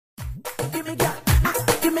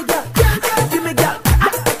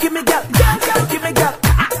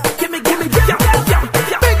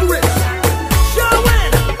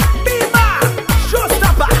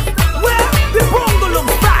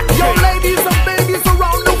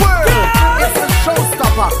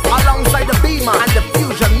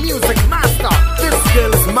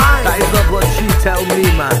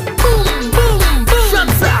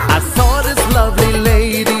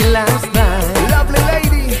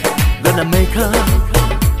gonna make her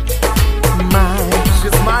mine.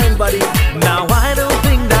 She's mine, buddy. Now I don't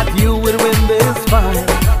think that you will win this fight.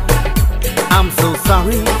 I'm so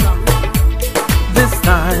sorry this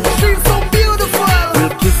time. She's so beautiful.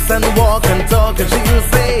 We'll kiss and walk and talk and she'll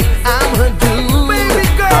say I'm her dude. Baby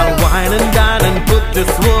girl, I'll wine and dine and put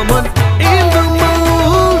this woman in the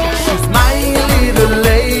mood. She's my little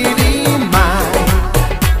lady, mine.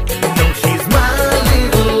 No, she's my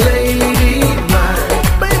little lady, mine.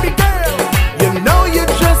 baby girl, You know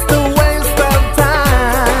you're just a waste of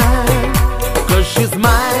time, 'cause she's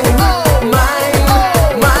mine, mine,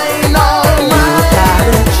 mine, all mine.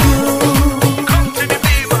 Gotta choose come to the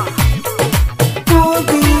Beamer. who'll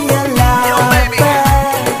be a Yo, baby,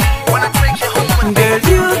 lover. wanna take you home with me? Girl,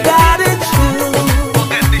 you gotta choose We'll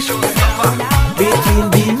get the showstopper. between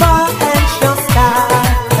Bheem and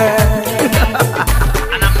Showstopper.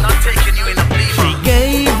 And I'm not taking you in a She Beamer.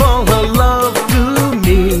 gave all her love to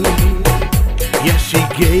me. Yes, she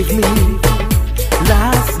gave me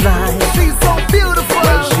last night. She's so beautiful.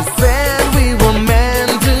 Well, she said we were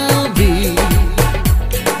meant to be.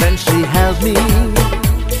 Then she held me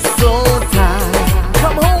so tight.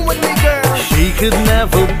 Come home with me, girl. She could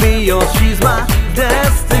never be or she's my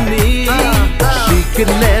destiny. She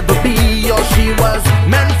could never be or she was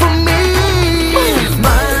meant for me. She's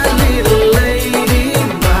my little lady,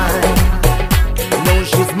 mine. No,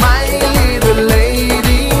 she's my little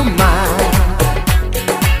lady, mine.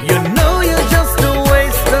 You know you're just a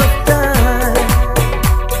waste of time,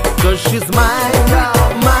 'cause she's mine,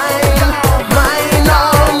 mine, mine,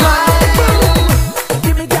 all mine.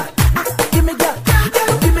 Give me that, give me that,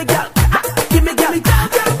 give me that, give me that,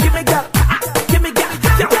 give me that, give me that.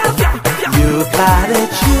 You gotta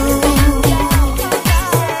choose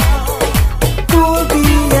who'll be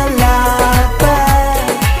a lover.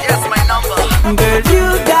 Yes, my number. Girl, you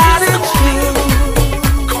gotta choose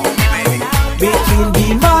Call me, baby. between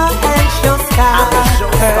Bheem and Showstopper.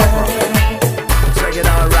 Check it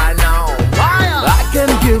out right now. Fire. I can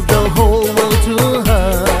give the whole world to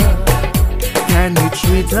her. Can you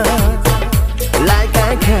treat her like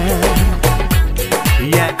I can?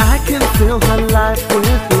 Yeah, I can fill her life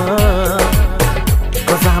with love,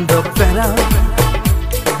 'cause I'm the better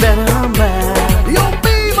man. Yo,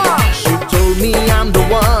 Beamer. She told me I'm the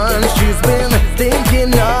one she's been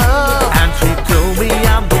thinking of, and she told me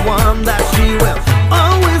I'm the one that she will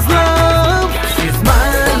always love. She's my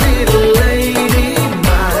little lady,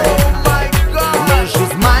 mine. Oh my God. No,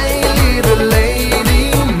 she's my little lady,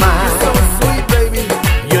 mine. So sweet, baby.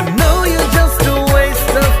 You know you're just a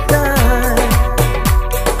waste of time,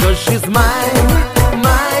 'cause she's mine,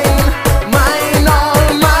 mine, mine, all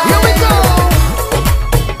mine. Here we go.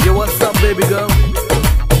 Yo, what's up, baby girl?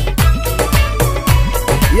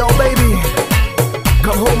 Yo, baby,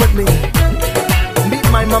 come home with me. Meet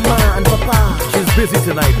my mama and papa. She's busy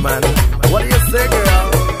tonight, man. What do you say, girl?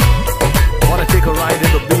 Wanna take a ride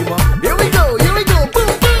in the Beamer?